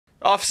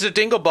Officer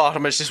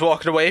Dinglebottom is just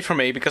walking away from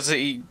me because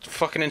he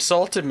fucking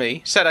insulted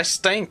me. Said I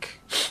stink.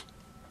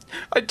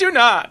 I do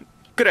not.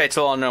 Good day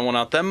to all and everyone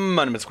out there.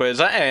 My name is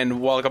Quazzar,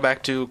 and welcome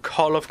back to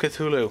Call of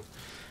Cthulhu.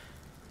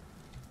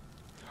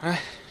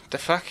 The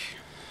fuck?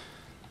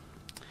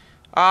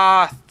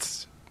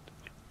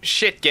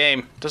 Shit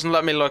game. Doesn't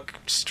let me look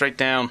straight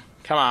down.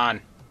 Come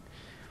on.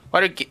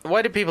 Why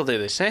do people do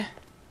this, eh?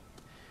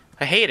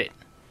 I hate it.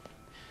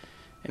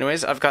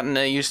 Anyways, I've gotten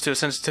used to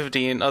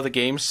sensitivity in other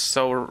games,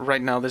 so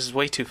right now this is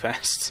way too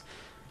fast.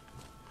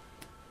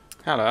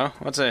 Hello,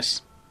 what's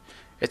this?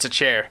 It's a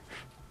chair.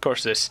 Of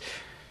course this.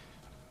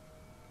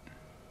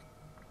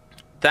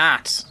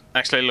 That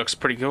actually looks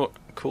pretty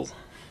cool.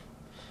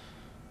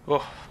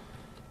 Whoa.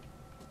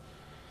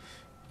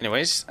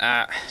 Anyways,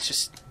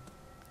 just...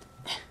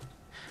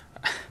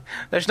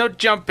 There's no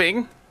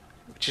jumping,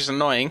 which is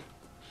annoying.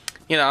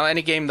 You know,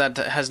 any game that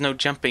has no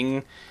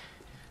jumping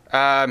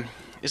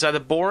is either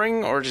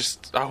boring or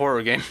just a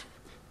horror game.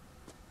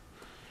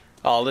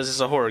 Oh, this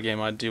is a horror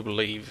game, I do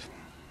believe.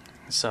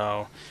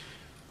 So...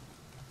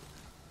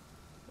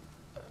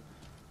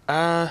 do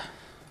I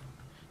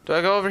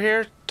go over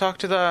here? Talk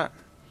to the...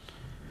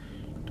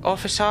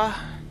 officer?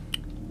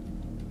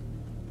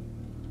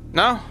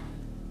 No?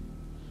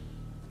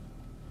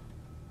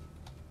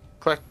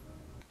 Click.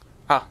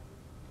 Ah.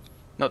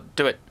 No,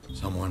 do it.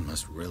 Someone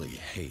must really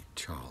hate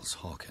Charles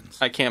Hawkins.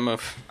 I can't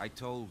move. I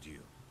told you.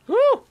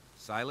 Woo!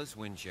 Silas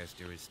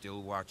Winchester is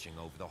still watching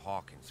over the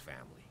Hawkins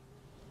family.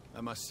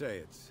 I must say,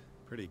 it's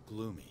pretty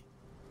gloomy.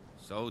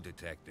 So,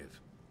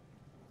 Detective,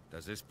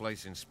 does this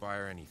place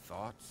inspire any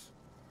thoughts?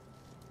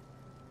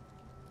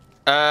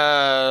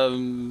 I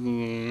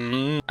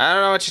don't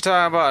know what you're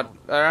talking about,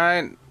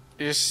 alright? I'm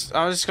just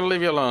gonna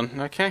leave you alone,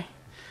 okay?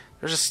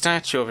 There's a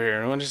statue over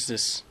here. What is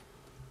this?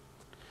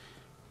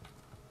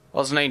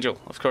 Oh, it's an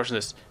angel. Of course it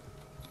is.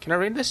 Can I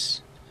read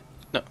this?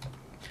 No.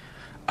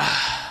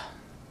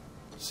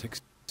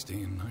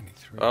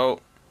 1693. Oh.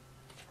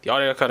 The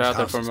audio cut out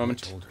there for a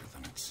moment. Much older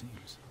than it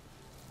seems.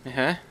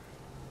 Uh-huh.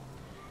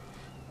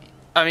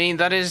 I mean,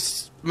 that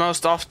is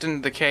most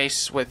often the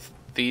case with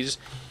these.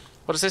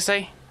 What does this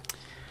say?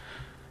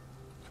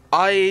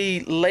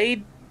 I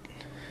laid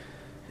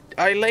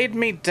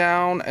me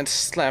down and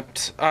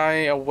slept. I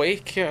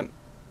awakened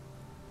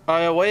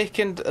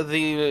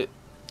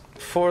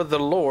for the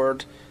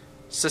Lord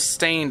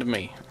sustained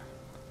me.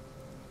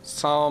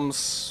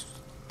 Psalms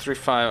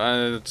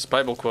 3:5. It's a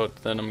Bible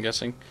quote, then I'm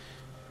guessing.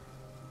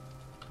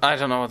 I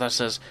don't know what that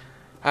says.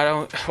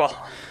 Well,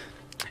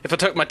 if I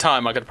took my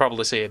time, I could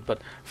probably see it,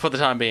 but for the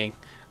time being,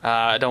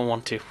 I don't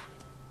want to.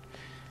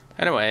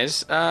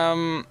 Anyways,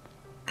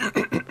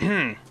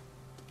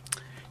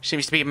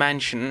 seems to be a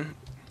mansion.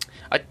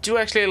 I do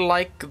actually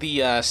like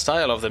the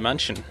style of the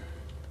mansion.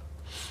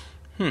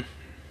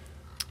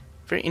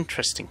 Very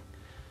interesting.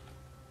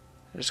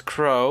 There's a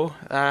crow.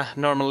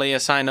 Normally a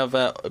sign of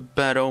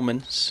bad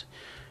omens.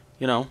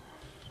 You know.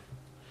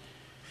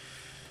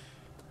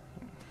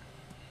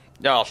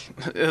 Oh,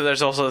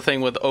 there's also the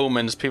thing with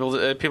omens.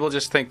 People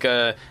just think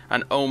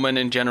an omen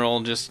in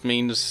general just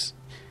means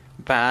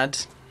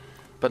bad.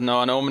 But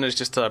no, an omen is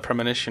just a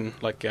premonition,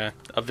 like a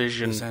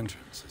vision. This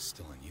entrance is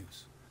still in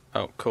use.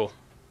 Oh, cool.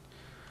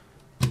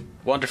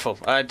 Wonderful.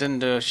 I didn't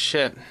do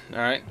shit.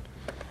 Alright.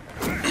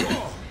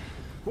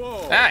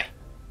 Whoa! Hey!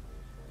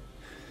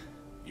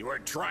 You were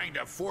trying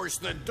to force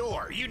the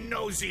door, you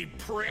nosy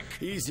prick!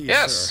 Easy,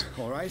 Yes. sir.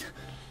 All right?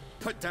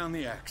 Put down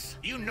the axe.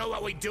 You know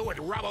what we do with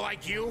rubble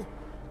like you?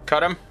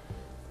 Cut him.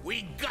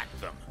 We gut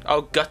them.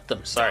 Oh, gut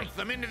them. Sorry. Dump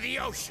them into the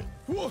ocean.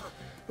 Whoa.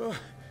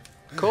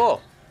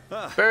 Cool.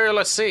 Very,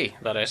 let's see,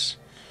 that is.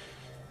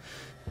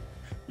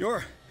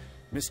 You're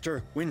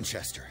Mr.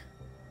 Winchester.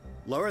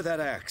 Lower that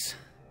axe.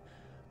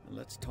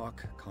 Let's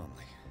talk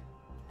calmly.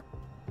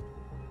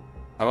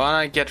 I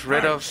wanna get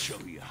rid I'll of... show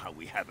you how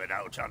we have it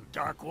out on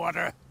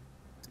Darkwater.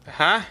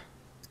 Huh?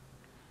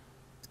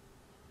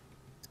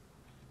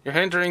 You're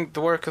hindering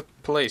the work of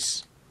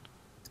police.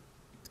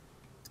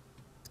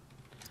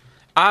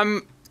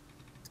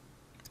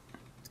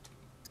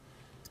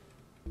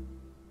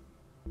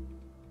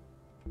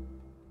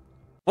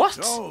 What?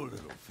 So,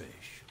 little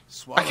fish,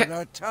 swallowed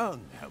our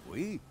tongue, have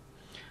we?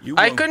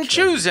 I couldn't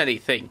choose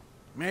anything.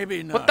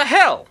 Maybe not. What the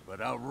hell?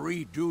 But I'll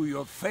redo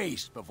your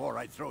face before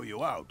I throw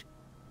you out.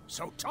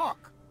 So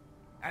talk,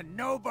 and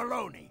no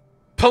baloney.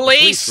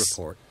 Police! The police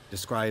report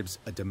describes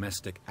a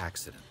domestic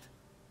accident.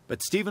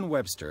 But Stephen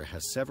Webster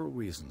has several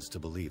reasons to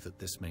believe that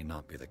this may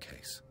not be the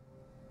case.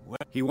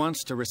 He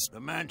wants to The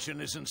mansion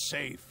isn't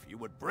safe. You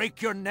would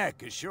break your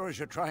neck as sure as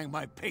you're trying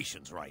my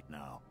patience right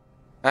now.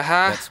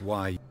 That's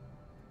why...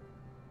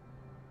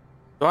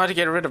 You want to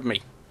get rid of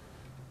me.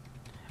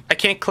 I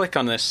can't click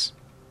on this.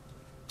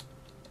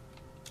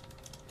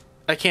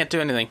 I can't do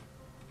anything.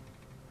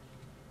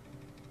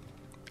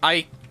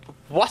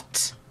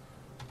 What?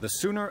 The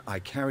sooner I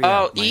carry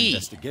out my E.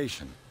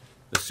 investigation,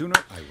 the sooner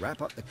I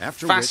wrap up the...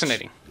 After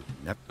Fascinating.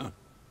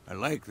 I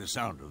like the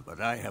sound of it,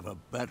 but I have a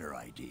better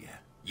idea.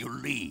 You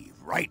leave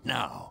right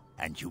now,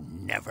 and you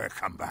never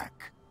come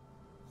back.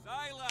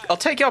 I'll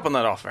take you up on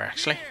that offer,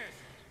 actually. Yes,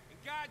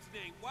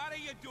 What are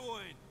you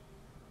doing?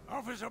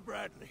 Officer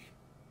Bradley,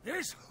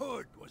 this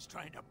hood was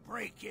trying to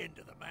break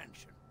into the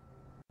mansion.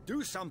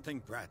 Do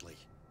something, Bradley,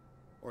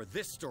 or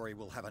this story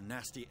will have a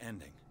nasty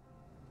ending.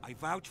 I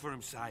vouch for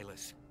him,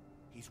 Silas.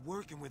 He's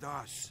working with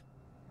us.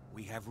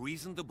 We have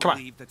reason to Come on.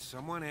 believe that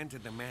someone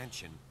entered the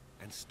mansion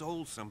and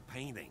stole some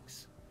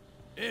paintings.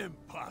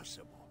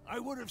 Impossible. I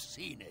would have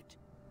seen it.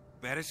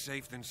 Better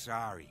safe than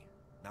sorry.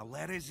 Now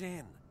let us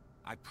in.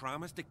 I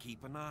promise to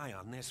keep an eye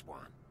on this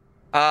one.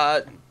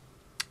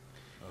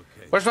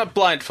 Okay. Where's my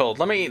blindfold?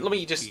 Let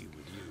me just. Be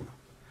with you.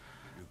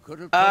 You could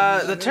have told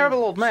me The that terrible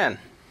old man.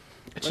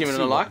 Let's Achievement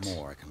see what unlocked.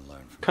 more I can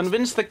learn from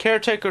Convince the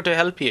caretaker to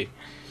help you.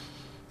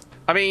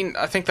 I mean,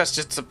 I think that's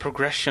just a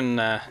progression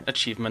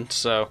achievement,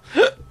 so...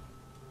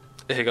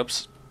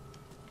 Hiccups.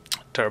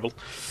 Terrible.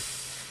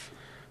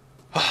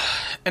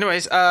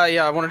 Anyways,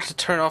 yeah, I wanted to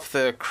turn off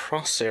the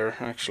crosshair,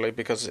 actually,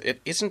 because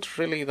it isn't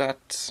really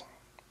that...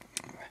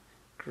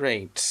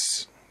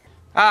 great.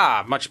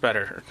 Ah, much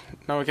better.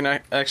 Now we can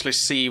actually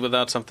see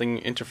without something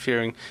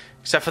interfering.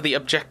 Except for the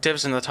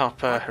objectives in the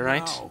top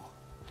right. now.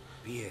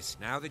 Pierce,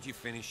 now that you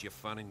finish your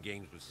fun and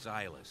games with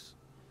Silas,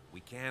 we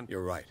can...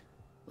 You're right.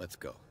 Let's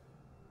go.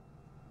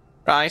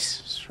 Right,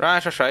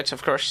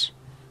 of course.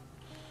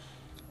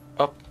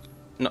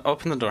 No,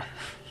 open the door.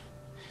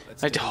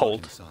 Let's I had to take a look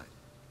hold. inside.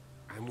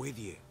 I'm with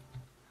you.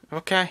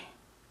 Okay.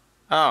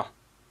 Oh,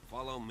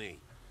 Follow me.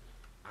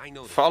 I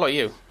know this. follow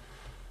you.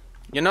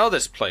 You know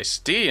this place,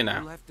 do you Who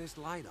now? left this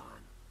light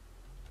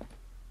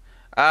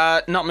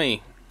on? Not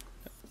me.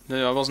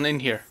 No, I wasn't in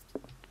here.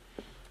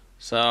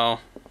 So...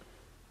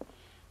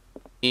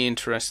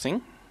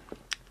 interesting.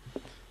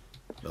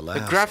 The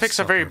graphics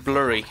are very supper for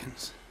blurry.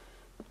 Hawkins.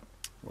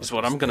 Is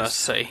what I'm gonna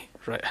say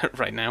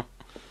right now.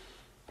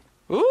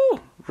 Ooh,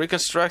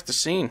 reconstruct the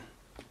scene.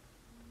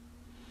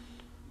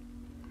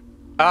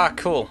 Ah,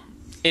 cool.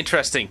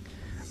 Interesting.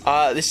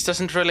 This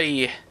doesn't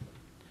really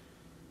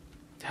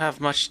have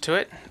much to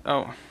it.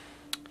 Oh.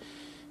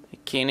 You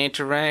can't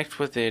interact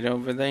with it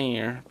over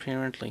there,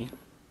 apparently.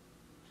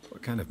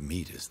 What kind of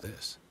meat is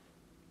this?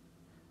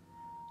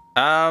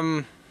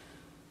 That's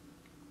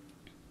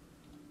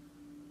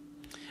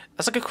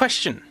a good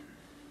question.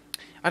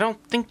 I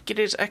don't think it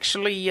is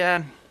actually,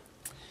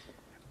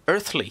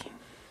 earthly.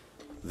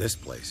 This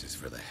place is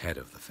for the head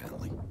of the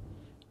family.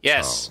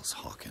 Yes. Charles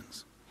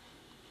Hawkins.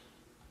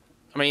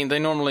 I mean, they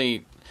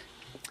normally...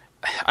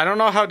 I don't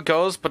know how it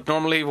goes, but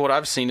normally what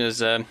I've seen is,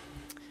 the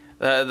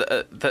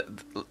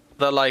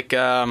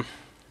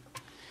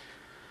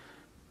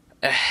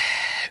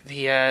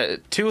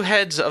two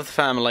heads of the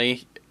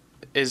family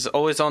is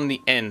always on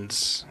the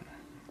ends.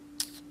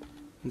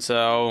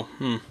 So,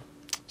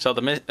 So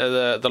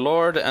the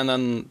Lord and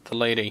then the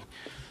lady,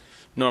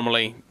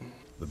 normally.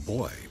 The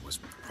boy was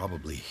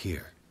probably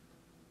here.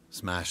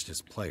 Smashed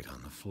his plate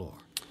on the floor.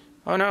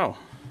 Oh no.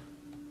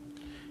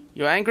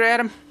 You angry at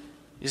him?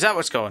 Is that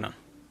what's going on?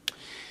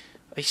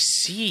 I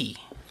see.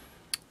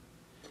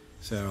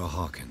 Sarah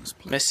Hawkins'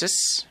 plate.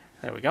 Mrs.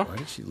 There we go. Why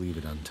did she leave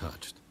it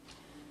untouched?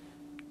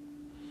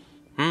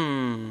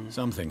 Hmm.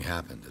 Something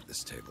happened at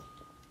this table.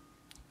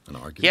 An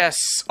argument? Yes,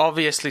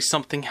 obviously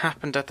something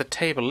happened at the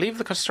table. Leave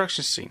the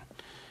construction scene.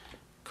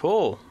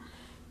 Cool.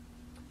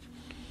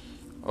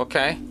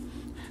 Okay.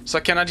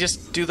 So can I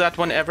just do that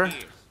whenever?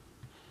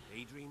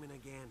 Daydreaming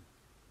again?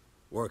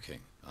 Working,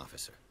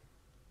 officer.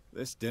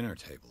 This dinner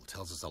table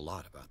tells us a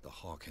lot about the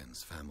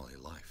Hawkins family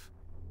life.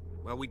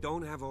 Well, we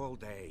don't have all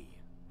day.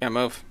 Can't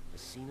move. The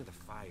scene of the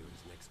fire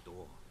is next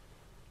door.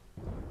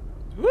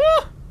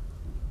 Woo!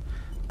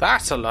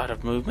 That's a lot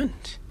of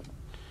movement.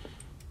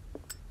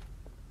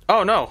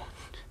 Oh no.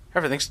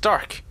 Everything's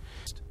dark.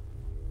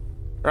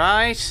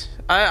 Right?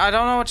 I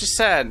don't know what you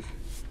said.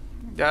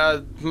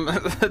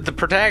 The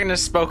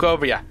protagonist spoke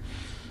over you.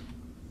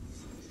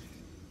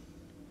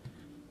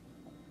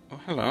 Oh,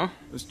 hello.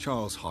 Was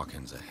Charles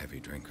Hawkins a heavy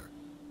drinker?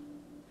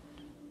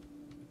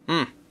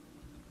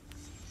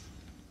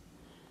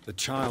 The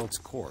child's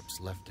corpse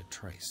left a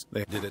trace.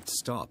 Did it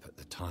stop at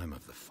the time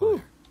of the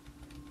fire?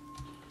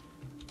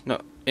 No,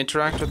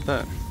 interact with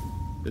that.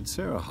 Did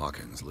Sarah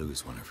Hawkins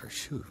lose one of her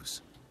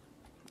shoes?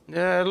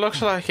 Yeah, it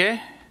looks like it.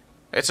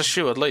 It's a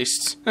shoe at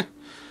least.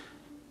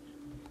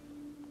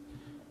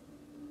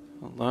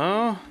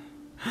 Hello?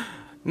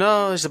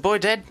 No, is the boy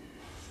dead?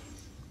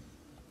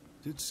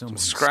 Did someone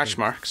Scratch escape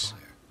the marks.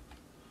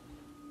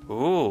 fire?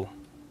 Ooh.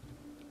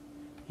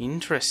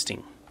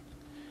 Interesting.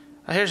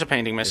 Here's a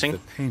painting missing.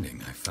 If the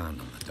painting I found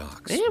on the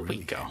docks There we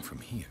really go. came from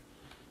here,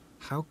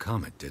 how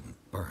come it didn't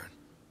burn?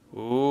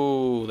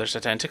 Ooh, there's a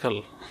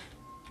tentacle.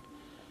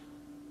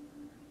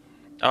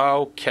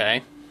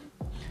 Okay.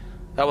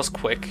 That was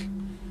quick.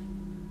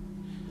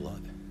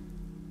 Blood.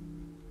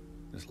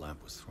 This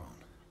lamp was thrown.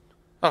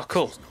 Oh,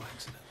 cool. There's no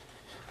accident.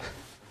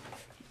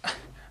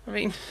 I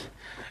mean,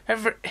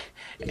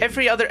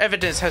 every other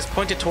evidence has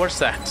pointed towards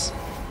that.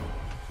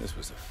 This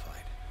was a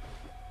fight.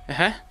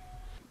 Uh-huh.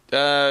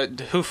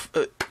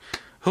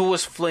 Who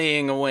was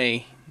fleeing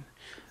away?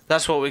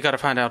 That's what we gotta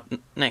find out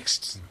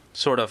next.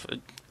 Sort of.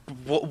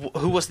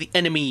 Who was the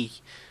enemy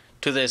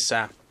to this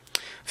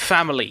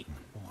family?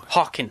 Boy,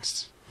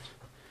 Hawkins.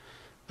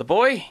 The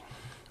boy? I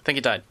think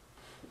he died.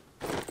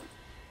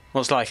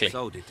 Most likely.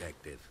 So,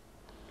 Detective,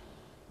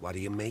 what do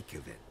you make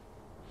of it?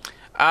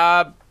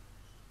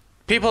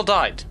 People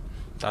died.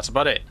 That's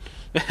about it.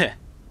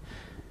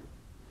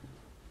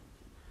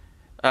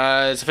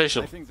 It's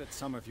official. I think that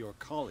some of your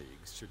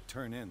colleagues should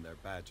turn in their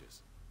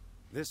badges.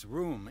 This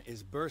room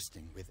is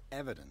bursting with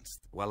evidence.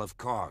 Well, of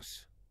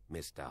course,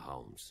 Mr.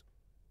 Holmes.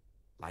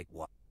 Like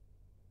what?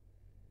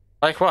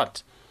 Like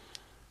what?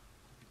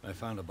 I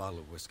found a bottle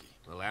of whiskey.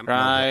 Well, I'm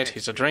Right,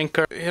 he's a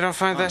drinker. You don't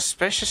find that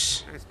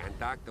suspicious? Yes, and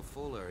Dr.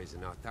 Fuller is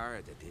an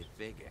authoritative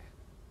figure.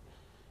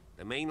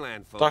 The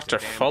mainland folks Dr. are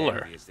damn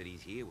Fuller? envious that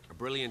he's here. A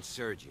brilliant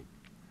surgeon.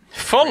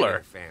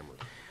 Fuller? Brilliant family.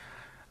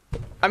 I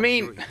I'm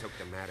mean, sure he took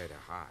the matter to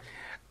heart.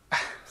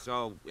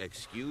 So,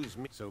 excuse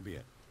me. So be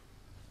it.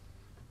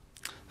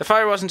 the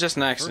fire wasn't just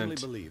an I firmly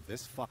accident. believe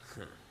this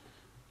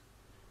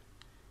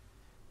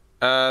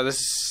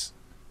This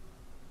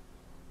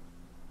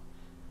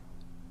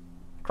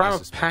crime I of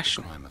suspect a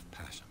passion. crime of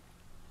passion.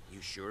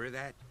 You sure of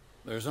that?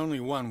 There's only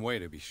one way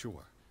to be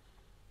sure.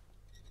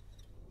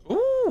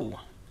 Ooh.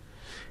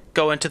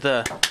 Go into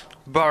the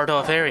barred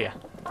off area.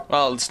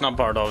 Well, it's not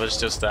barred off, it's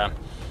just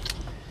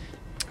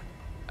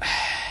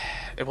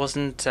it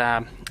wasn't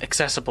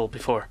accessible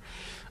before.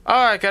 Oh,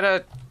 I got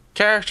a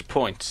character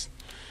point.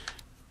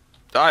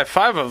 I have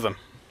 5 of them.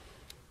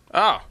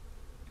 Oh.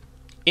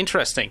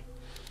 Interesting.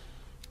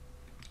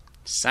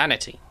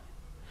 Sanity.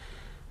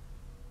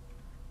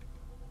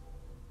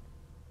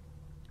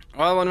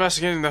 While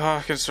investigating the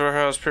Hawkins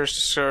storehouse, Pierce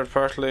discovered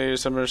partly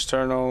some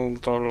external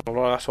blah,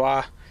 blah,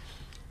 blah.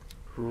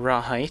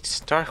 Right.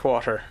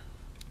 Darkwater.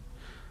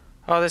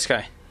 Oh, this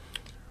guy.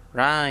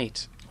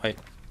 Right. Wait.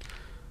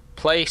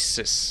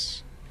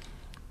 Places.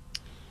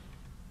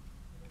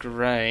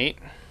 Great.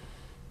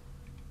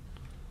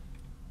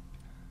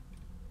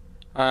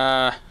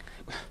 Like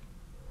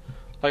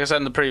I said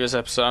in the previous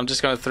episode, I'm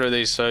just going through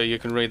these so you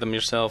can read them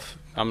yourself.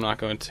 I'm not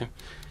going to.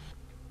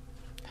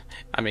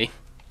 I mean...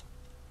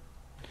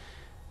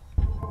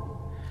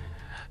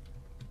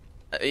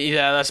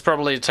 yeah, that's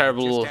probably a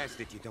terrible Just ask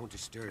that you don't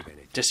disturb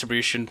anything.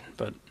 distribution,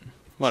 but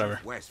whatever.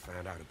 Chief West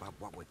found out about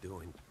what we're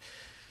doing.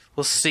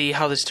 We'll see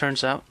how this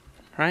turns out,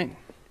 right?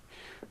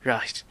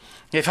 Right.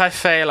 If I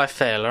fail, I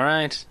fail,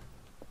 alright?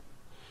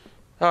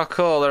 Oh,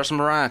 cool, there's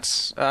some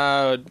rats.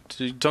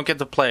 Don't get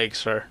the plague,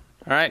 sir.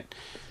 Alright?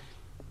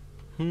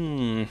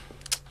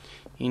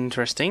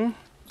 Interesting.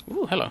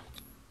 Ooh, hello.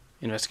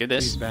 Investigate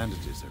this. These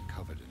bandages are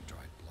covered in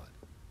dried blood.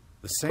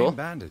 The same Cool.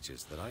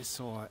 bandages that I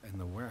saw in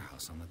the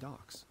warehouse on the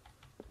docks.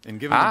 And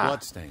given Ah. the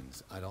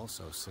bloodstains, I'd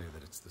also say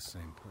that it's the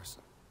same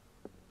person.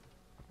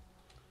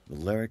 The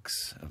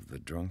lyrics of the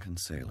drunken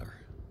sailor,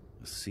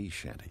 a sea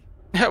shanty.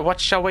 What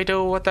shall we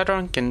do with the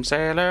drunken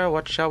sailor?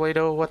 What shall we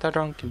do with the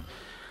drunken...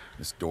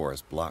 This door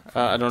is blocked.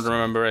 I don't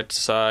remember it,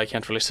 so I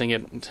can't really sing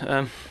it.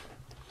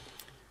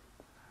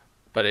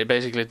 But it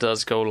basically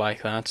does go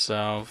like that,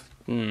 so...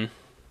 there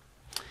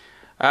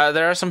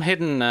are some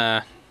hidden...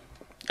 as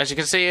you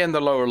can see in the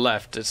lower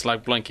left, it's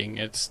like blinking.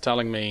 It's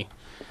telling me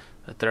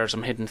that there are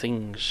some hidden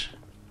things.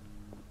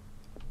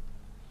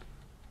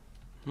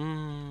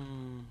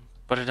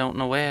 But I don't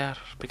know where,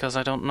 because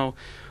I don't know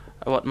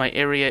what my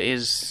area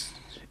is.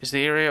 Is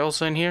the area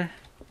also in here?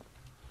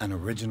 An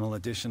original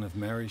edition of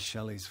Mary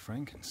Shelley's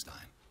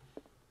Frankenstein,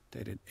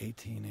 dated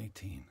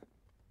 1818.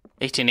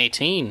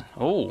 1818.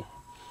 Oh.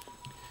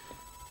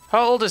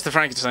 How old is the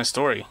Frankenstein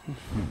story?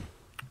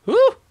 Woo!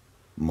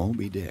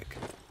 Moby Dick.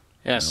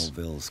 Yes.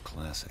 Melville's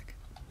classic.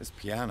 This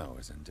piano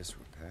is in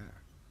disrepair.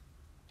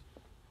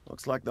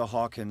 Looks like the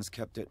Hawkins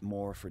kept it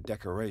more for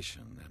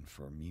decoration than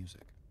for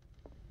music.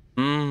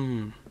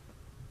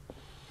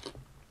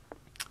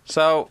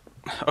 So,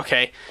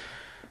 okay.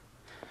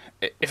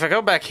 If I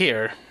go back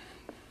here...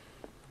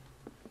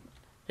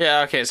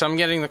 yeah, okay, so I'm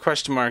getting the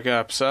question mark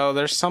up. So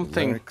there's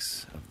something...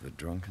 Lyrics of the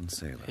drunken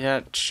sailor.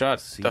 Yeah, shut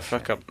the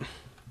fuck up. shanty.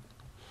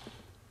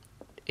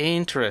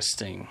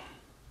 Interesting.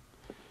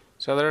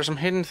 So there are some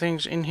hidden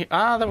things in here.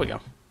 Ah, there we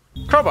go.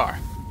 Crowbar.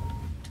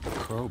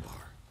 Crowbar.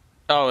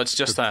 Oh, it's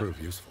just Could that.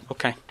 prove useful.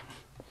 Okay.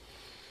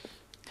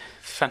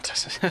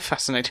 Fantastic.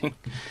 Fascinating.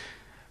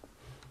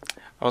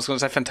 I was going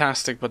to say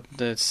fantastic, but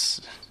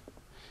it's...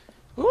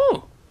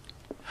 ooh!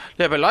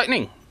 Little bit of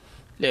lightning.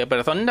 Little bit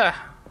of thunder.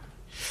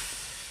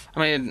 I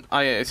mean,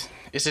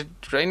 is it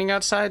raining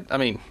outside? I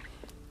mean...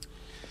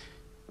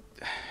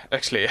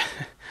 actually...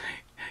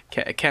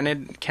 can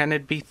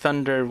it be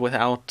thunder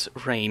without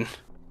rain?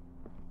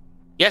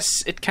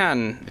 Yes, it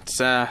can.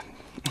 It's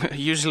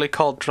usually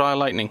called dry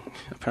lightning,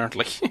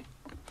 apparently.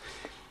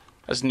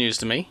 That's news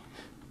to me.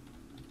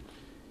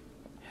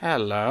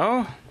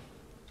 Hello.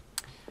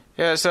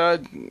 Yeah, so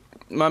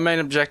my main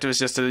objective is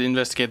just to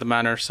investigate the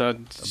manor, so A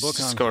book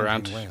just on go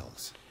hunting around.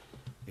 whales.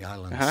 The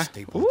island's Uh-huh.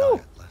 staple Ooh.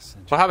 diet last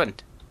century. What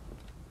happened?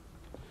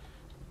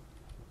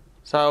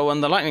 So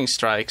when the lightning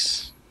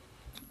strikes...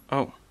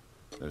 oh.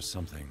 There's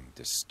something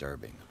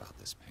disturbing about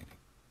this painting.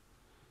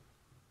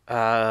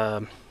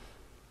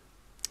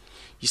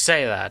 You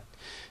say that.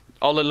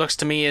 All it looks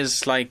to me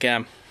is like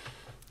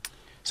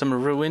some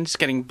ruins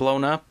getting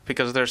blown up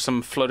because there's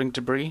some floating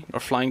debris, or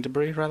flying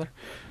debris, rather.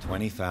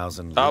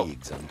 20,000 Oh.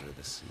 leagues under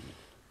the sea.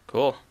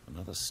 Cool.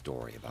 Another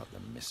story about the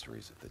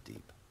mysteries of the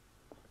deep.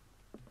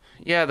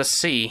 Yeah, the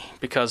sea,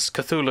 because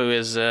Cthulhu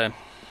is a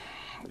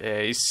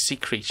sea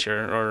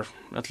creature, or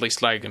at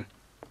least like him.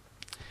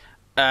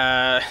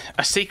 A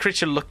sea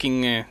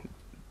creature-looking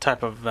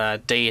type of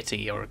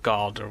deity or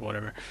god or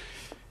whatever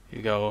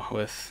you go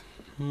with.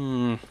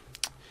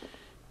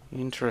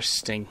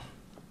 Interesting.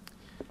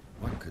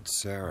 What could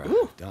Sarah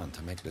have done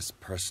to make this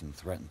person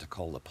threaten to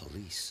call the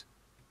police?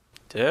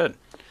 Dude,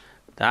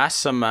 that's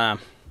some...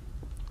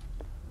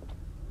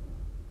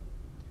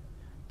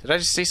 Did I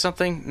just see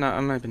something? No,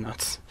 maybe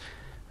not.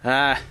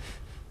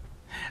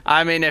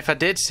 I mean, if I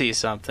did see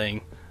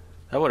something,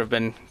 that would have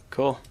been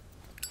cool.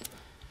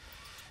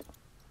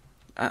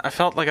 I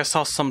felt like I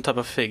saw some type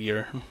of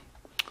figure.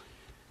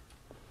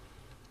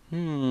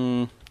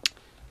 Oh,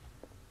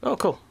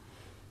 cool.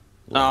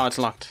 Oh, it's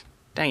locked.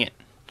 Dang it.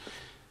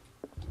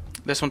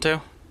 This one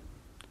too?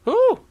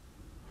 Ooh!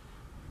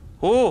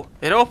 Ooh,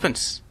 it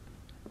opens.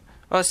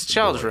 Oh, it's the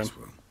child's room.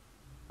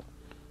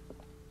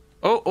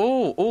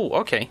 Oh,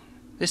 okay.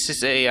 This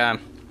is a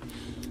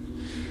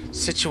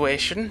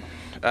situation.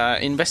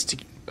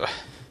 Investigate.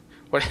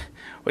 What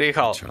do you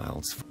call it?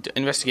 Child's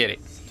Investigate it.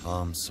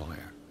 Tom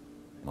Sawyer.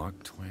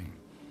 Mark Twain.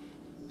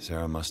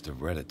 Sarah must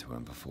have read it to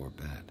him before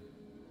bed.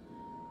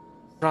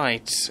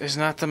 Right, isn't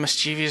that the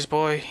mischievous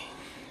boy?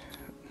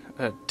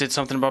 Did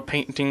something about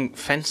painting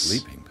fence?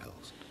 Sleeping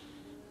pills.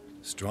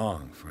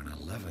 Strong for an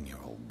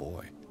 11-year-old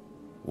boy.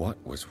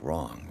 What was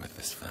wrong with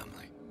this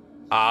family?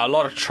 A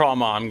lot of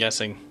trauma, I'm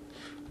guessing.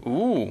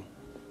 Ooh,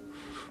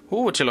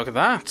 would you look at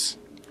that?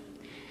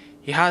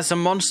 He has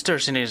some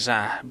monsters in his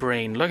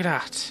brain. Look at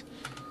that.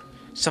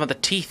 Some of the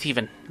teeth,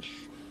 even.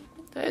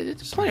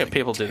 Plenty of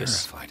people do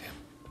this. Terrified him.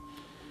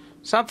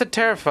 Something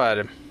terrified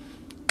him.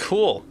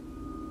 Cool.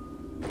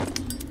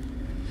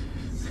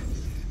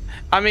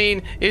 I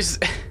mean,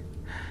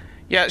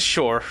 yeah,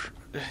 sure.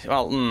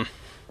 Well,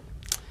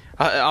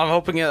 I'm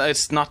hoping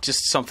it's not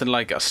just something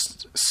like a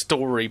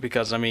story,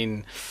 because, I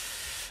mean,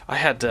 I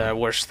had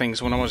worse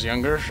things when I was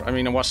younger. I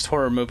mean, I watched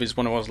horror movies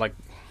when I was like,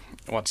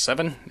 what,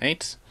 7,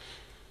 8?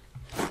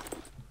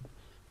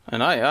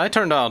 And I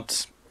turned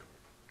out...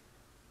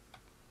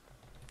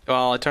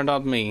 Well, I turned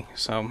out me,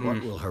 so...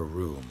 What will her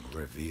room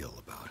reveal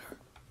about her?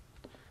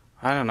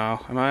 I don't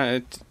know. Am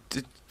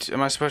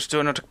I supposed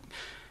to do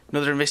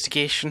another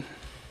investigation?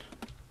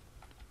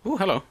 Ooh,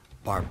 hello.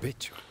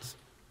 Barbiturates.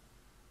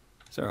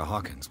 Sarah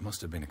Hawkins must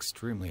have been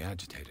extremely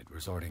agitated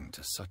resorting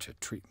to such a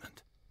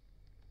treatment.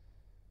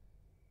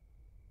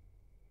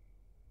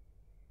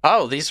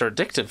 Oh, these are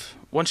addictive.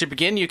 Once you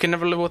begin, you can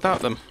never live without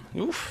them.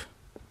 Oof.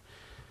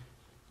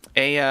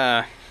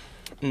 A,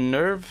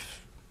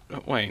 nerve...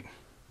 Wait.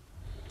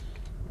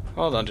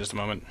 Hold on just a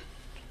moment.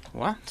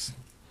 What?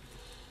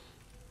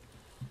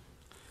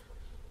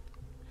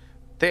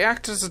 They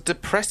act as a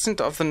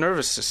depressant of the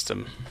nervous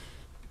system.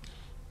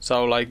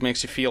 So, like,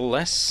 makes you feel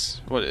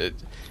less... What,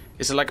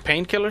 is it like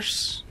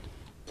painkillers?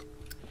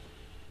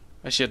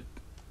 I should...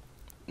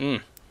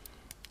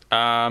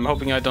 I'm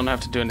hoping I don't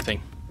have to do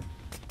anything.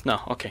 No,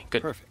 okay,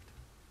 good. Perfect.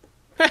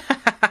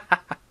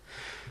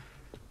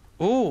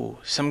 Ooh,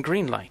 some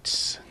green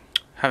lights.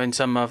 Having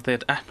some of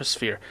that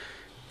atmosphere.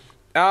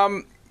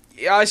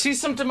 I see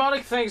some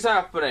demonic things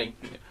happening.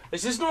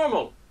 Is this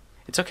normal?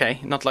 It's okay,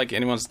 not like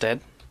anyone's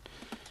dead.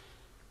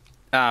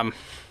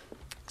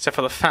 Except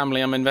for the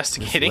family I'm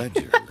investigating.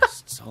 This ledger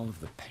lists all of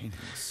the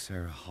paintings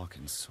Sarah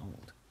Hawkins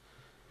sold.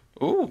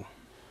 Ooh.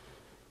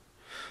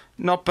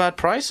 Not bad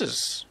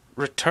prices.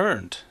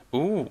 Returned.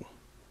 Ooh.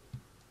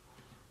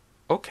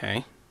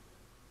 Okay.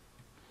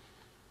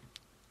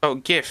 Oh,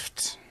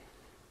 gift.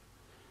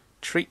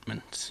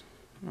 Treatment.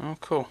 Oh,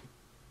 cool.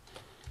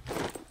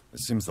 It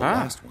seems the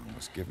last one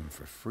was given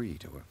for free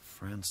to a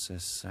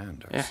Francis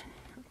Sanders. Yeah.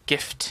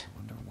 Gift. I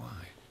wonder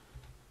why.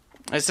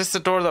 Is this the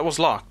door that was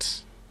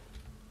locked?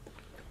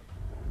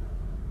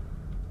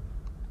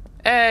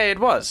 Hey, it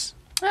was.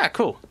 Ah,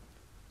 cool.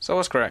 So I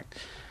was correct.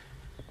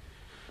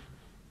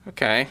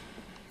 Okay.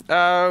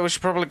 We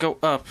should probably go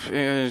up.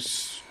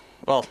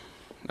 Well,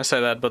 I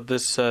say that, but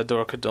this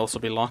door could also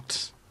be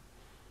locked.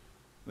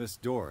 This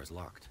door is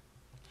locked.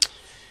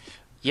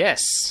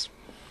 Yes.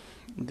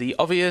 The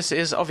obvious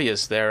is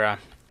obvious there,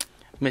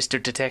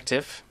 Mr.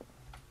 Detective.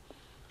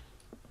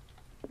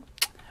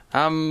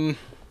 Where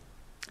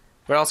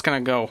else can I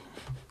go?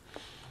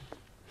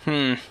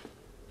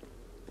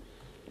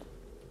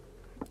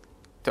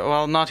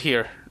 Well, not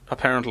here,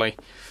 apparently.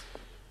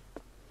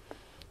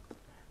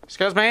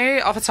 Excuse me,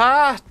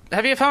 officer,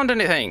 have you found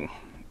anything?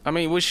 I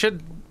mean, we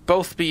should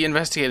both be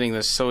investigating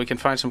this so we can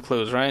find some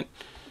clues, right?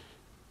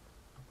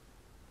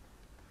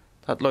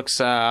 That looks,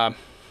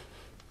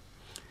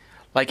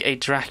 like a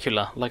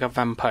Dracula, like a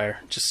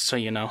vampire, just so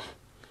you know.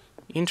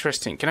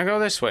 Interesting. Can I go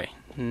this way?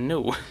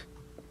 No.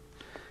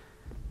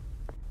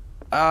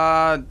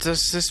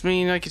 Does this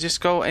mean I could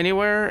just go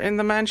anywhere in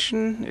the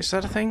mansion? Is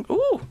that a thing?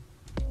 Ooh!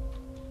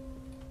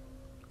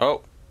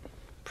 Oh.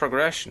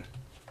 Progression.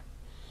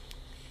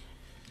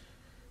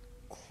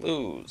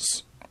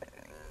 Clues.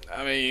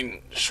 I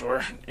mean,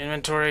 sure.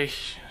 Inventory.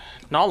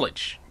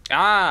 Knowledge.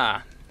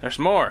 Ah, there's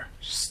more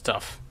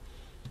stuff.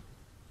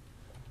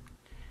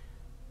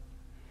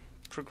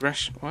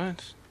 Progression.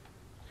 What?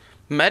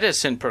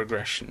 Medicine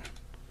progression.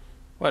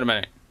 Wait a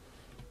minute.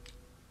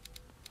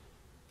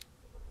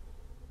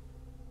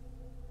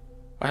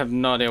 I have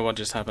no idea what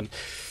just happened.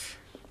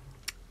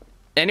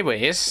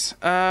 Anyways,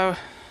 didn't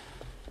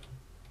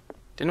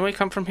we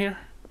come from here?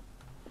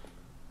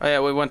 Oh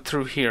yeah, we went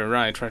through here.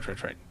 Right.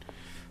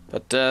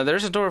 But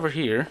there's a door over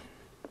here.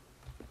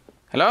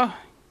 Hello?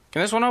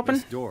 Can this one open?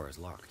 This door is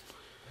locked.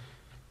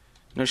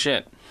 No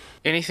shit.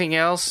 Anything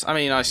else? I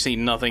mean, I see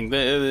nothing.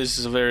 This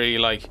is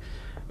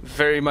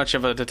very much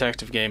of a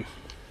detective game.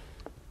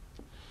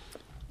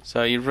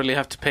 So you really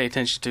have to pay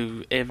attention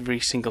to every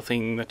single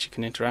thing that you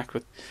can interact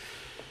with.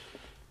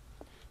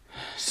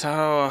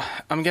 So,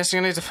 I'm guessing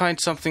I need to find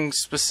something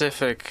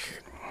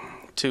specific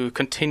to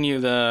continue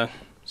the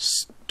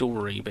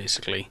story,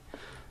 basically.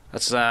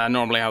 That's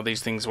normally how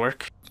these things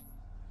work.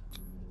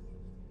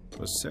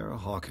 Was Sarah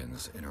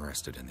Hawkins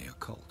interested in the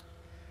occult?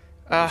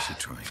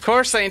 Of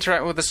course they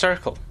interact with the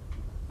circle.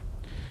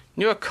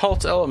 New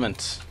occult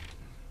element.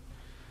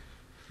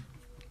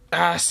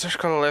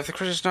 Circle. If the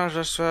creature's not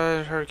just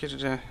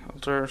hurricane,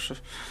 alter.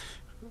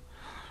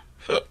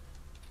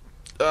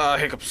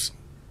 Hiccups.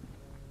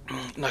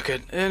 Not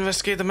good.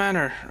 Investigate the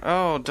manor.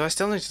 Oh, do I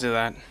still need to do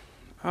that?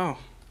 Oh.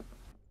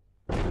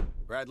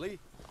 Bradley?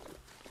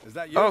 Is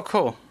that you? Oh,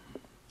 cool.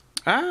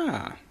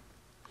 Ah.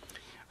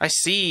 I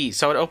see.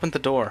 So it opened the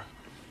door.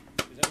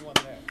 Is anyone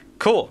there?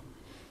 Cool.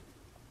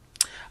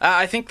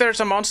 I think there's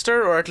a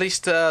monster, or at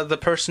least the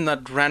person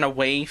that ran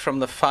away from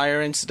the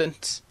fire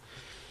incident.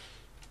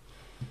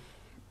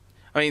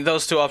 I mean,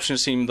 those two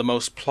options seem the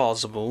most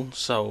plausible,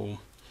 so...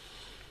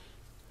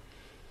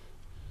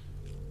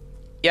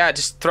 Yeah,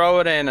 just throw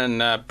it in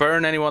and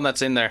burn anyone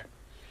that's in there.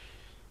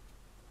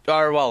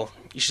 Or, well,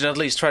 you should at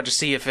least try to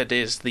see if it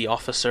is the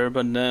officer,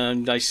 but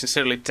I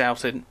sincerely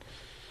doubt it.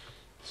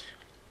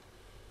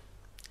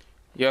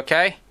 You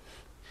okay?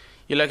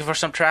 You looking for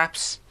some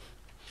traps?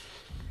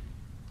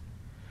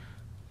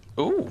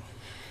 Ooh.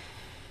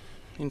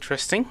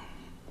 Interesting.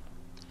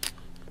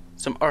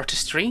 Some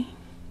artistry.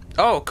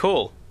 Oh,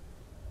 cool.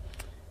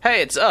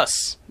 Hey, it's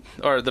us.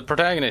 Or the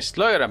protagonist.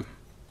 Look at him.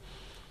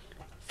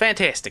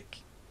 Fantastic.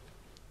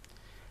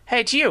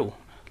 Hey, it's you.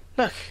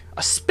 Look,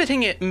 a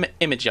spitting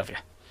image of you.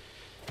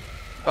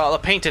 Well, a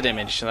painted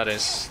image, that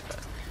is.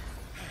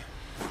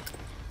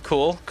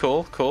 Cool.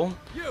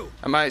 You!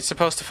 Am I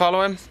supposed to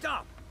follow him?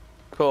 Stop!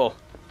 Cool.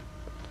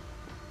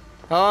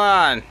 Hold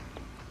on.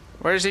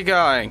 Where's he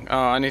going? Oh,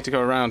 I need to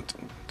go around.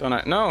 Don't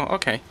I? No?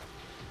 Okay.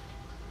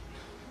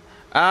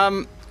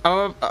 I'm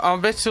a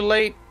bit too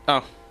late.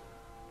 Oh.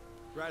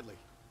 Bradley,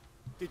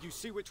 did you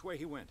see which way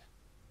he went?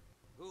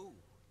 Who?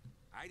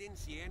 I didn't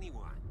see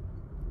anyone.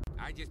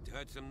 I just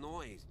heard some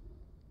noise.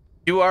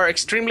 You are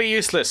extremely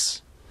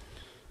useless.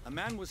 A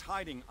man was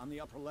hiding on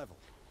the upper level.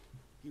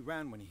 He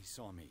ran when he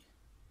saw me.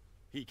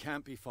 He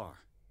can't be far.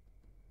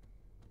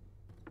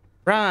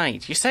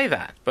 Right, you say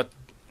that, but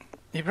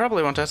he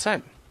probably went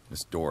outside.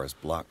 This door is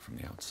blocked from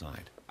the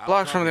outside.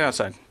 Blocked from the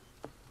outside.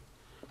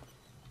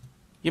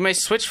 You may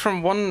switch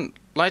from one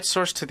light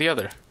source to the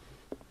other.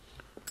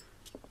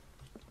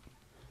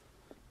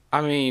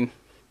 I mean...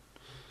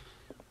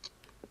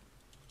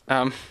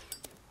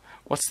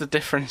 what's the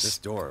difference? This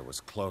door was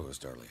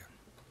closed earlier.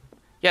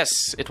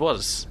 Yes, it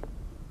was.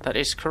 That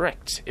is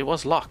correct. It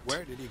was locked.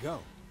 Where did he go?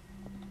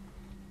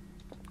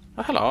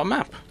 Oh, hello, a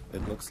map.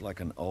 It looks like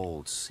an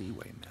old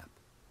Seaway map.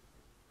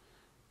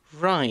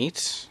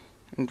 Right.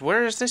 And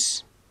where is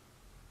this?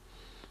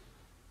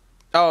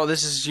 Oh,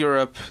 this is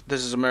Europe.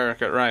 This is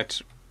America, right.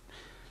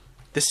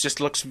 This just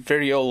looks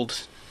very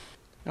old.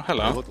 Oh,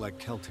 hello. They look like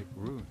Celtic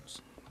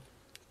runes.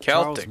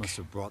 Celtic. Charles must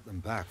have brought them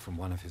back from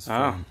one of his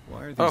Oh. friends.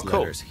 Why are these Oh, cool.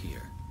 letters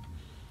here?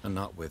 And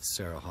not with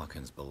Sarah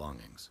Hawkins'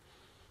 belongings.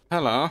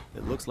 Hello.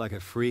 It looks like a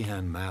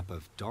freehand map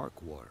of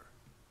Darkwater.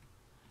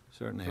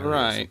 Certain areas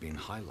Right. have been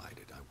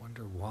highlighted. I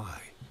wonder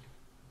why.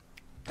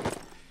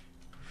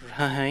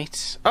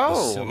 Right.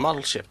 Oh, Scylla.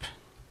 model ship.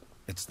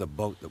 It's the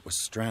boat that was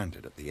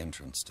stranded at the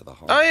entrance to the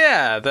harbor. Oh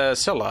yeah, the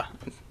Scylla.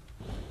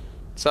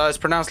 So it's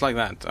pronounced like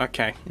that.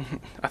 Okay.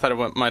 I thought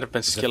it might have been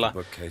As if Scylla. The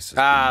bookcase has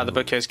Ah, been the moved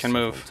bookcase can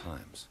several move.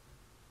 times.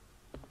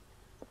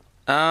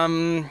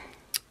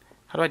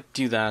 How do I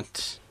do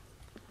that?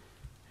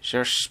 Is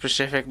there a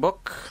specific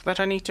book that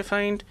I need to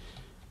find?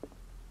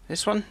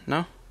 This one?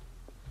 No?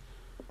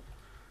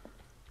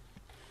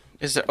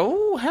 Is there...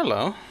 Oh,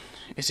 hello.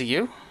 Is it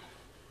you?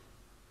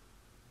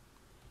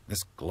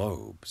 This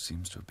globe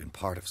seems to have been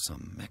part of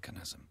some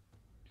mechanism.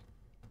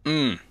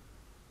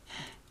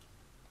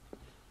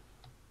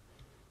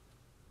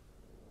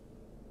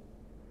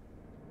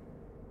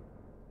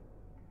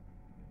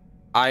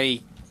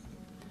 I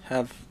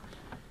have...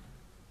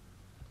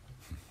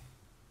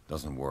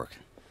 Doesn't work.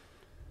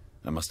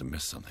 I must have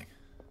missed something.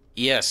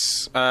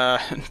 Yes,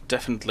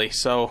 definitely.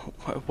 So,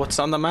 what's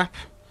on the map?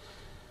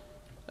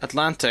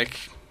 Atlantic.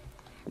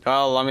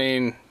 Well, I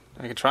mean,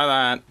 I could try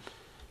that.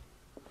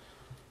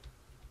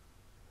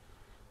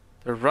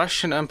 The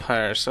Russian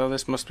Empire, so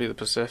this must be the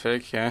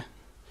Pacific, yeah.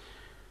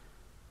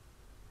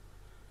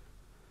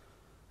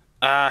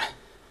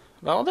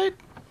 Validate?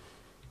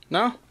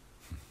 No?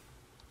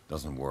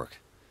 Doesn't work.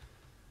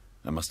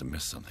 I must have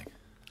missed something.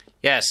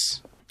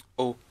 Yes.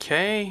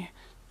 Okay.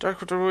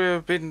 Dark Water, we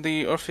have been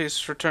the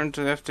Orpheus returned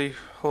to the FD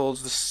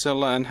holds the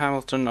Scylla and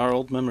Hamilton are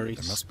old memories.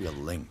 There must be a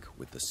link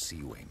with the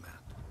Seaway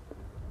map.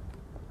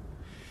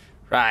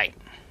 Right.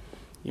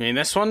 You mean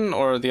this one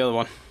or the other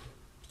one?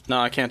 No,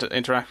 I can't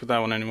interact with that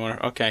one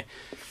anymore. Okay.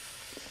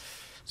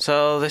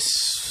 So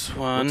this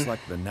one... Looks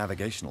like the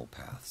navigational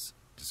paths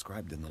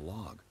described in the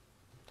log.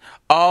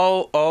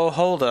 Oh,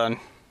 hold on.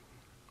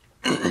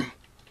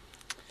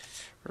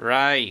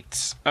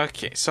 Right.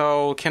 Okay,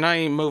 so can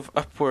I move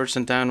upwards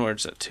and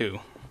downwards at 2?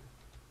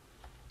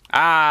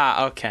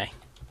 Ah, okay.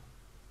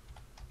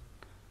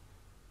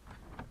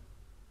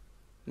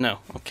 No,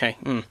 okay.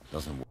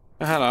 Doesn't work.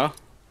 Hello.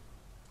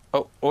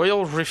 Oh,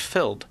 oil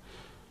refilled.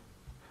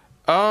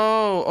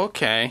 Oh,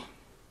 okay.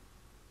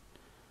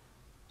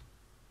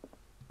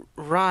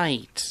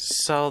 Right,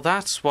 so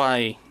that's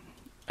why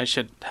I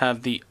should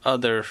have the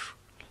other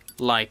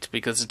light,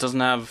 because it doesn't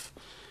have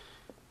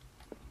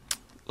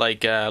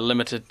like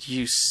limited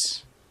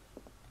use.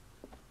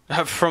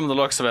 From the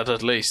looks of it,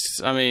 at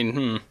least. I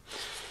mean,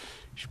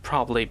 should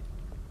probably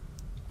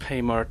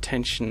pay more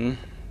attention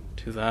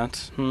to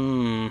that.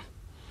 Well,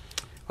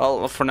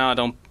 for now I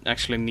don't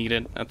actually need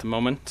it at the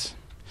moment.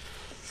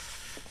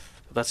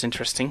 That's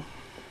interesting.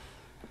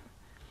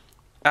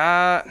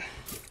 Yeah.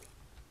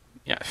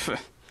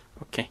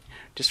 Okay.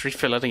 Just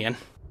refill it again.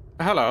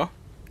 Hello.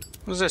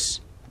 What is this?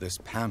 This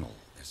panel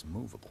is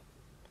movable.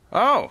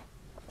 Oh.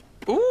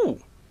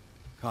 Ooh.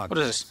 Cogwheels. What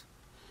is this?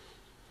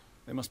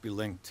 They must be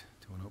linked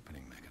to an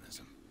opening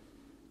mechanism.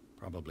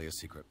 Probably a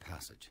secret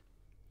passage.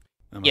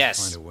 I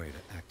must find a way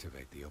to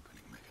activate the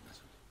opening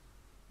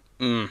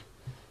mechanism.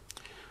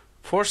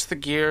 Force the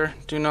gear,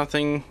 do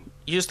nothing,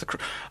 use the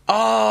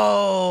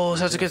oh,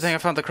 so that's a good thing I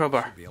found the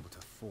crowbar. Should be able to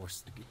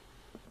force the gear.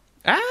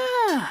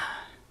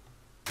 Ah!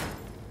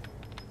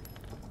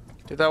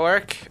 Did that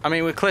work? I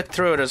mean, we clicked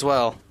through it as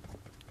well.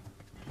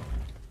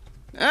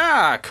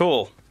 Ah,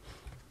 cool.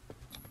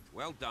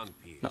 Well done,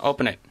 Pierce. Now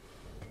open it.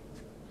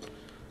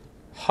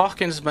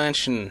 Hawkins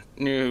Mansion,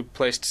 new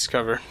place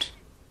discovered.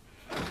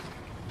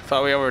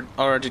 Thought we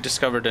already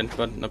discovered it,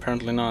 but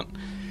apparently not.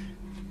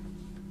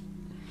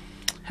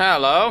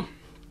 Hello.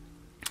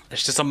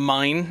 There's just a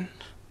mine.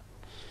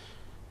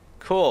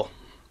 Cool.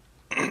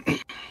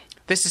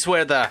 This is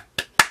where the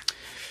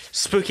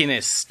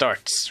spookiness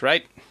starts,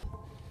 right?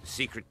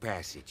 Secret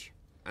passage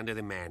under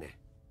the manor.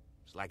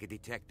 It's like a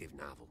detective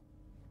novel.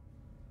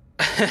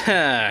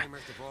 Yeah. I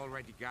must have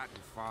already gotten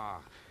far.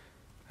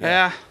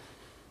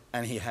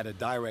 And he had a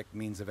direct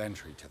means of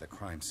entry to the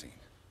crime scene.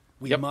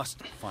 We Yep.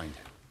 must find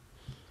him.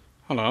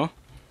 Hello.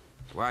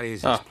 What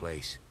is this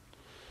place?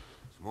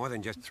 It's more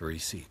than just 3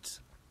 seats.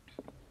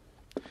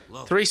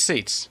 Look, 3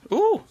 seats.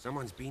 Ooh.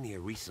 someone's been here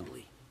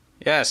recently.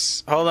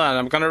 Yes. Hold on.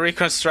 I'm gonna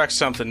reconstruct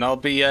something. I'll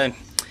be in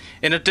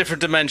a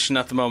different dimension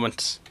at the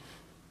moment.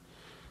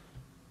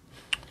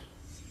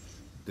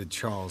 Did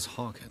Charles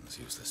Hawkins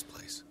use this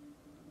place?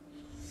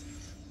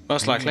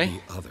 Most Or likely.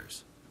 maybe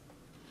others.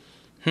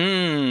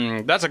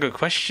 That's a good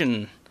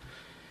question.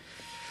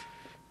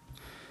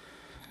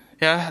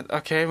 Yeah,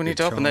 okay, we need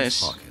to open Charles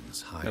this.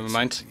 Hawkins hide Never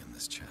mind. something in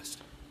this chest?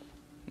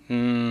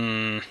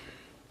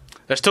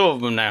 There's 2 of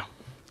them now.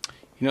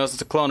 He knows how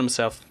to clone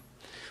himself.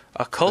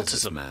 What's this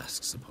Occultism.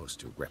 mask supposed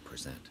to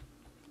represent?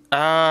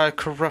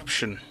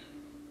 Corruption.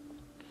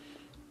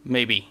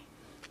 Maybe.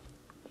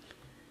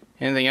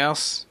 Anything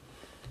else?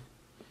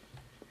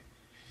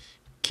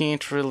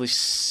 Can't really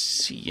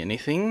see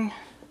anything.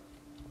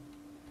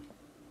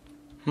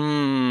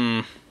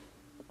 Find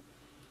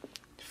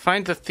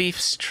the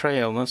thief's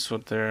trail. That's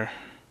what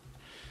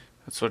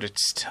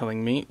it's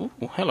telling me. Ooh,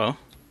 hello.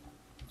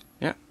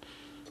 Yeah.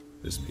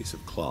 This piece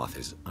of cloth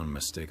is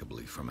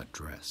unmistakably from a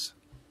dress.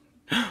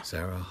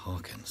 Sarah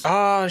Hawkins.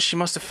 Oh, she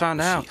must have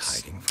found out. Is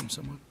she hiding from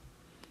someone?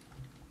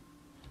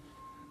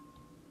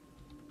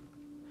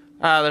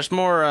 There's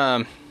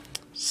more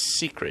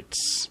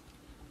secrets.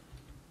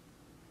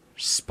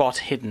 Spot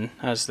hidden,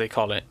 as they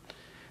call it.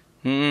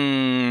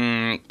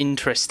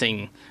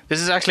 Interesting. This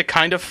is actually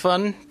kind of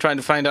fun, trying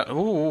to find out.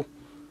 Ooh.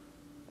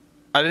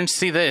 I didn't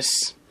see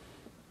this.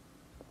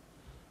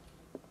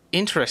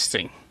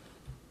 Interesting.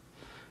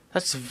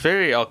 That's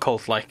very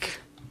occult-like.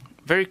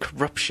 Very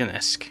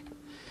corruption-esque.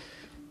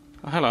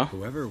 Oh, hello.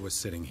 Whoever was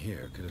sitting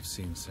here could have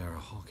seen Sarah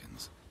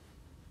Hawkins.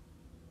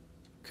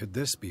 Could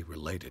this be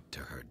related to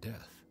her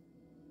death?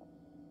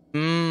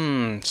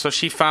 So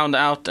she found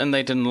out and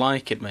they didn't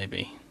like it,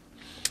 maybe.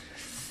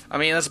 I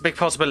mean, that's a big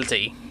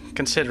possibility,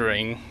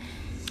 considering,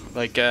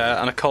 like,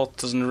 an occult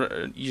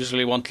doesn't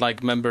usually want,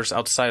 like, members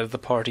outside of the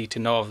party to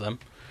know of them,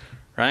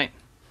 right?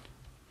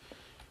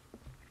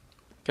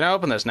 Can I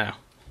open this now?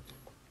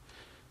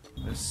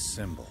 This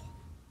symbol.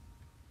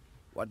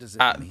 What does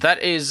it mean?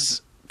 That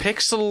is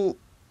pixelated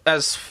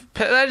as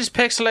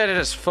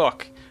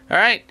fuck. All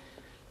right.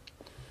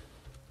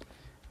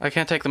 I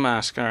can't take the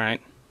mask,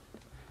 alright.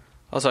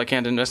 Also, I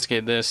can't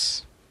investigate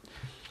this.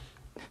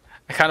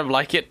 I kind of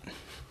like it.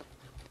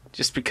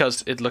 Just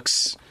because it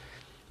looks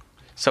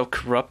so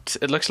corrupt.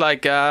 It looks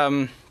like,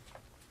 from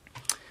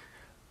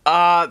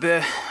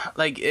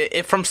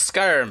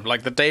Skyrim,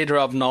 like the data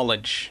of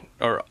knowledge.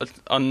 Or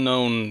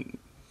unknown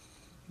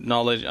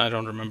knowledge, I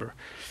don't remember.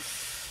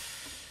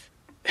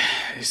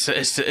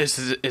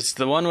 It's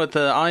the one with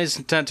the eyes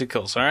and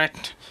tentacles,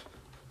 alright?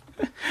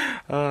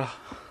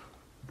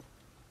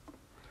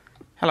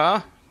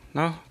 Hello?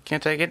 No?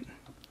 Can't take it?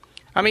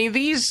 I mean,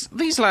 these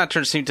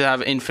lanterns seem to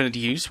have infinite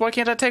use. Why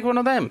can't I take one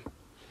of them?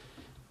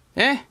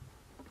 Eh?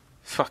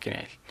 Fucking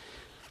hell.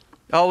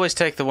 Always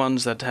take the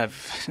ones that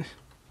have...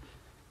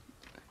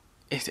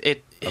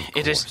 It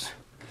is...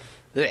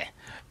 Blech.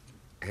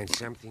 And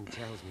something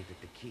tells me that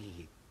the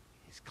key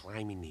is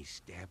climbing these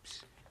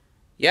steps.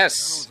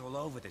 Yes. Tunnels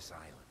all over this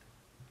island.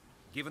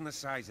 Given the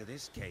size of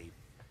this cave,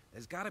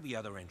 there's got to be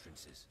other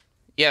entrances.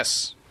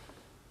 Yes.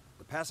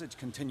 The passage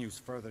continues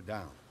further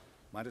down.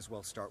 Might as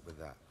well start with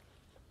that.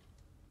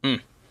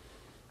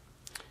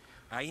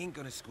 I ain't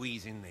gonna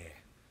squeeze in there.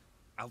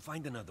 I'll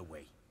find another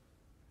way.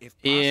 If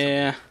possible,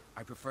 Yeah.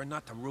 I prefer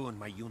not to ruin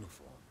my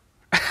uniform.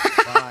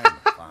 Fine,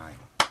 fine.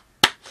 Go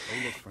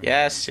look for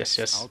Yes, names.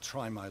 yes. I'll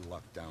try my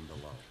luck down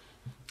below.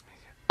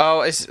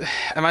 Oh,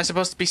 am I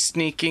supposed to be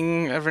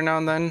sneaking every now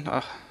and then?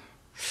 Oh.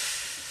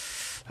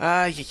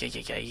 Yeah.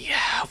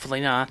 Hopefully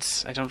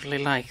not. I don't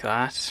really like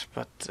that,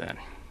 but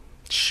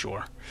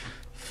sure.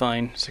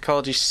 Fine.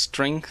 Psychology,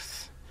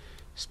 strength,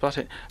 spot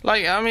it.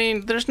 Like, I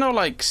mean, there's no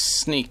like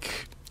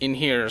sneak in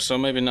here, so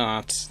maybe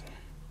not.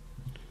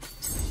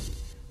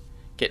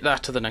 Get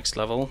that to the next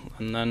level,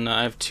 and then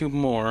I have 2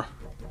 more.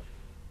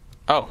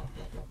 Oh,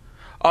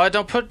 I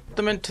don't put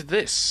them into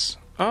this.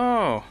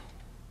 Oh.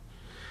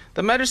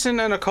 The medicine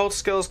and occult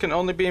skills can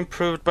only be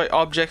improved by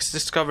objects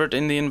discovered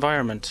in the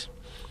environment.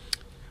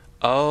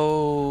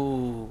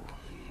 Oh.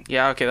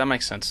 Yeah, okay, that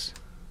makes sense.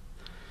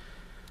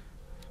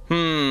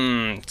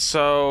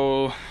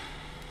 So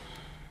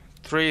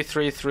 3,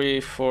 3, 3,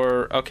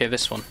 4. Okay,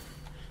 this one.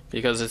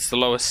 Because it's the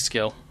lowest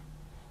skill.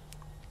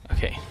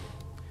 Okay.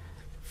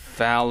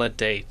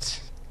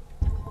 Validate.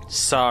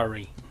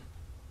 Sorry.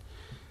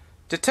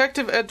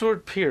 Detective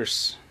Edward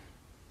Pierce.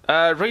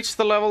 Reach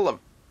the level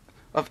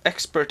of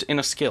expert in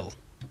a skill.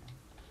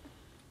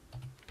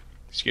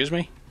 Excuse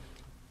me?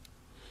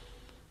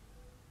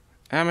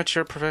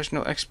 Amateur,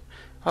 professional, expert.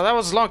 Oh, that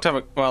was a long time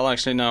ago. Well,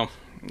 actually, no.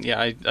 Yeah,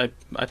 I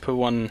put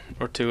 1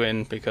 or 2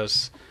 in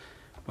because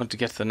I wanted to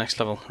get to the next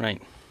level.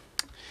 Right.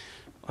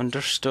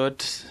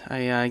 Understood.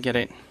 I get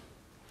it.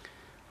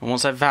 And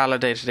once I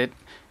validated it,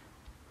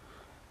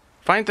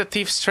 find the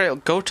thief's trail.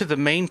 Go to the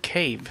main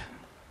cave.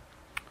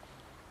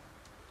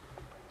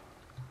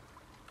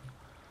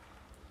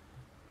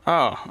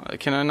 Oh,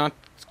 can I not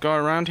go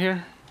around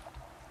here?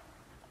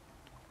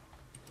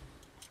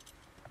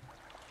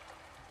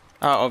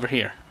 Oh, over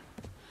here.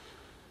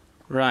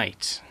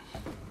 Right.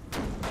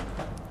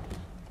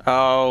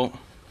 Oh.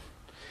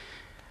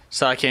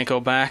 So I can't go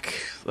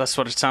back. That's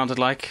what it sounded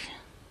like.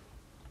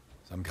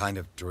 Some kind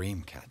of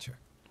dream catcher.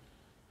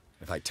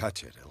 If I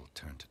touch it, it'll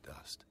turn to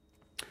dust.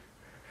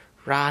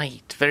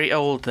 Right. Very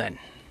old then.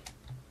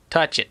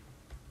 Touch it.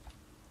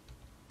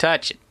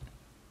 Touch it.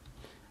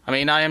 I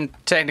mean, I am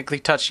technically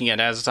touching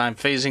it as I'm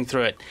phasing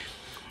through it.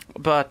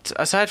 But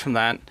aside from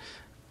that...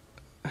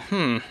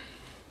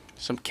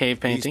 Some cave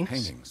paintings.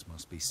 These paintings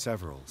must be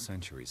several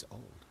centuries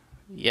old.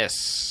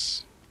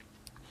 Yes.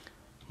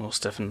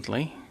 Most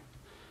definitely.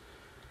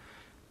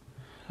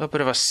 A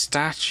bit of a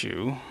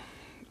statue.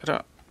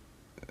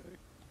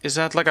 Is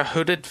that like a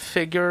hooded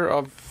figure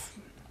of...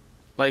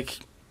 like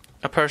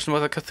a person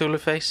with a Cthulhu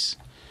face?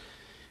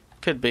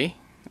 Could be.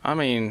 I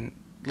mean,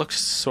 looks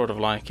sort of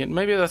like it.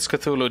 Maybe that's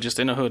Cthulhu just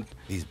in a hood.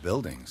 These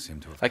buildings seem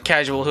to have... like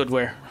casual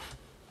hoodwear.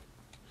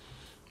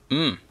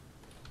 Oh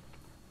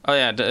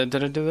yeah, did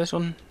I do this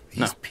one?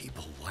 These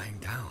people lying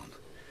down.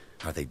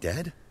 Are they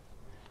dead?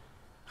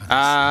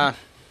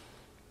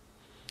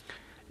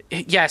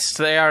 Yes,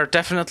 they are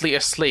definitely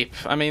asleep.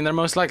 I mean, they're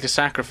most likely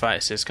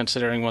sacrifices,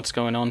 considering what's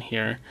going on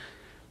here.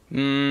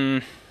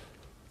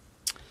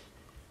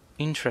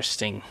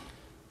 Interesting.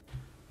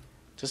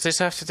 Does this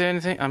have to do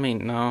anything? I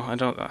mean, no, I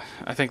don't.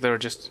 I think they were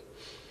just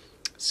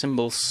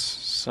symbols,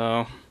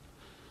 so...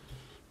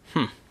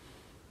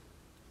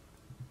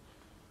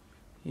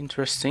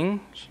 Interesting.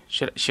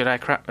 Should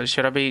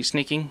I be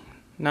sneaking?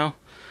 No?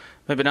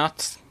 Maybe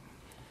not.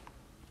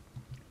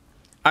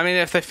 I mean,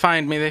 if they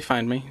find me, they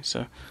find me,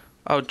 so...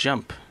 Oh,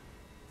 jump.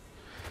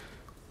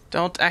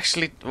 Don't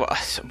actually...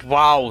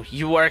 Wow,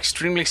 you are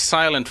extremely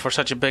silent for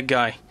such a big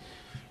guy.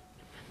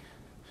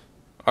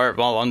 Or,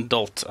 well,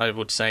 adult, I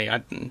would say.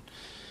 I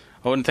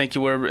wouldn't think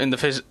you were in the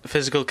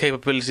physical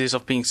capabilities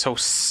of being so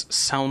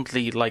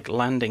soundly, like,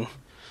 landing.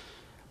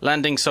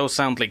 Landing so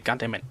soundly,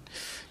 goddammit.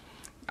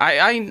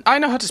 I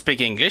know how to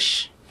speak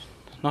English.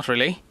 Not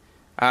really.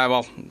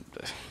 Well,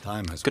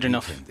 time has good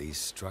enough. These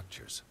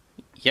structures.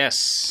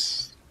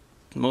 Yes,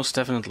 most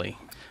definitely.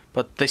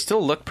 But they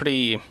still look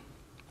pretty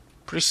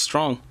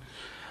strong.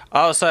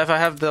 Oh, so if I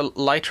have the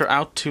lighter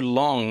out too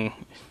long,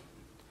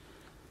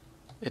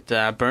 it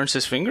burns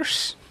his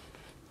fingers?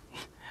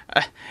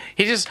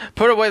 He just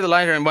put away the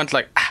lighter and went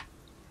like, ah!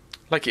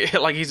 Like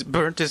he's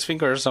burnt his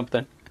finger or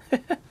something.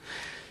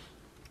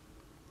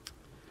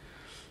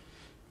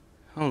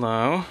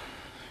 Hello.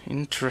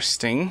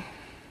 Interesting.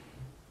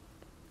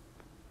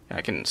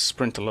 I can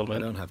sprint a little bit. I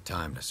don't have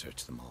time to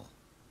search them all.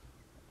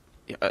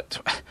 Yeah,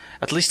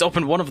 at least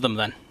open one of them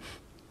then.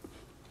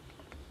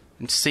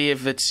 And see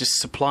if it's just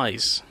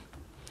supplies.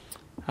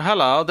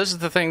 Hello, this is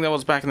the thing that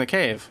was back in the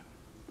cave.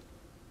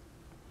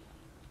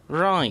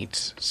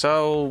 Right,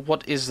 so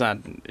what is that?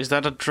 Is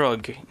that a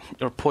drug?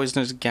 Or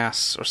poisonous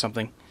gas or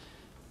something?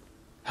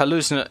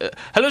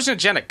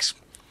 Hallucinogenics.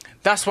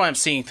 That's why I'm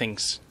seeing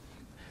things.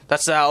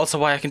 That's also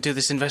why I can do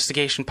this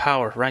investigation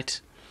power,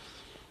 right?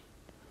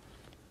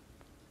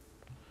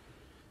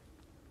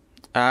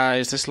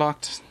 Is this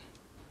locked?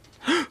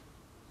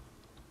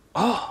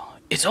 Oh,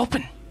 it's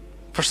open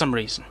for some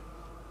reason.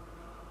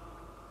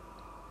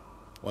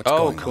 What's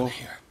going on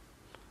here?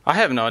 I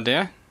have no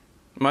idea.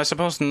 Am I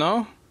supposed to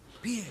know?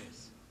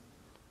 Piers.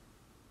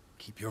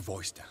 Keep your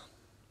voice down.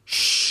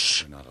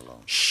 Shh. You're not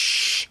alone.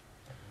 Shh.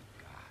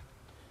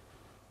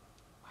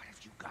 What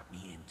have you got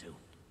me into?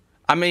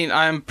 I mean,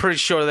 I'm pretty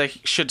sure they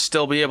should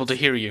still be able to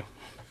hear you.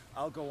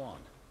 I'll go on.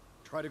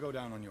 Try to go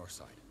down on your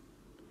side.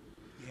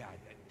 Yeah,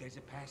 there's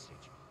a passage.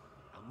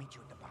 I'll meet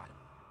you at the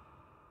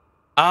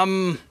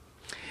bottom.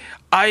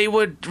 I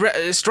would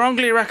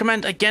strongly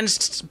recommend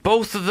against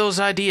both of those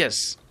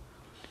ideas.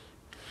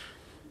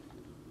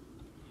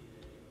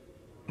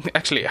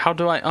 Actually, how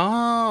do I...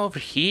 Oh, over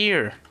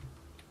here.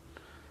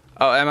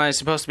 Oh, am I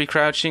supposed to be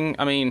crouching?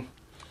 I mean...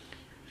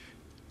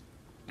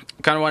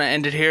 I kind of want to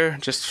end it here,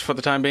 just for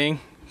the time being.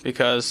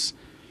 Because...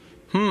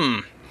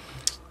 I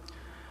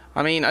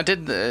mean, I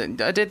did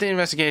the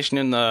investigation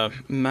in the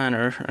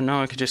manor, and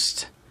now I could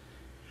just...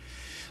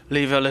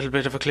 leave a little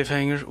bit of a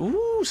cliffhanger.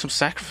 Ooh, some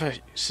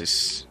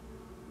sacrifices.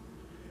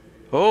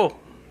 Oh,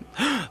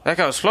 that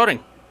guy was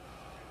floating.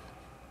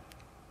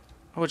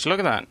 Oh, would you look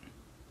at that?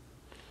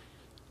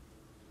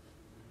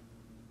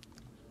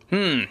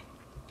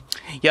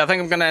 Yeah, I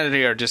think I'm gonna end it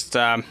here. Just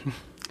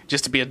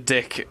to be a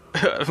dick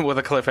with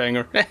a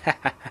cliffhanger,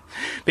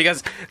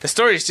 because the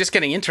story is just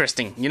getting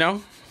interesting. You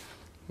know.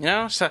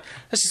 So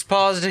let's just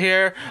pause it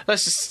here.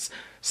 Let's just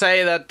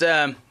say that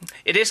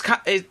it is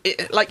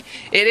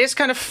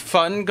kind of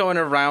fun going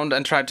around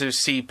and try to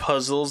see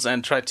puzzles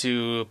and try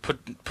to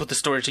put the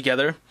story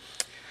together.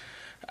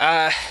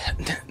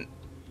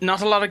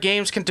 Not a lot of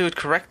games can do it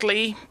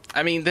correctly.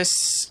 I mean,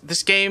 this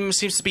game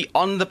seems to be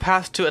on the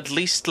path to at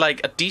least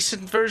like a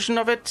decent version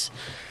of it,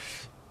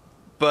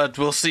 but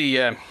we'll see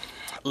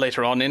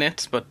later on in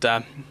it. But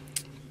yeah,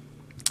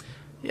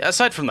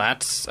 aside from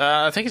that,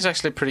 I think it's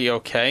actually pretty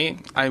okay.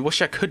 I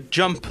wish I could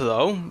jump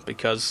though,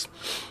 because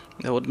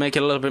that would make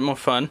it a little bit more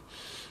fun.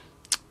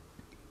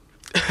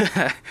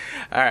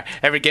 Alright,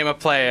 every game I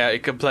play, I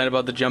complain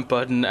about the jump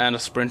button and a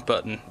sprint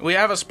button. We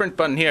have a sprint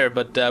button here,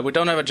 but we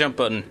don't have a jump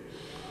button.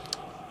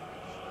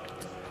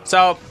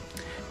 So,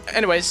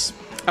 anyways,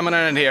 I'm gonna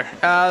end here.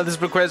 This has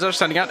been Quazzar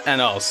signing out, and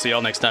I'll see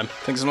y'all next time.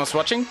 Thanks so much for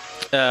watching.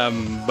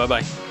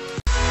 Bye-bye.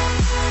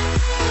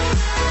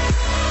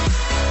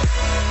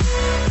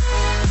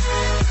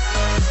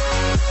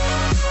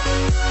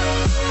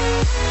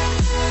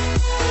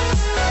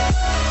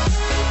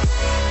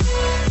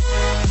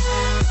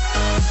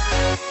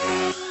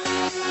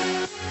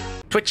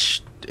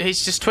 Twitch.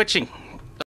 He's just twitching.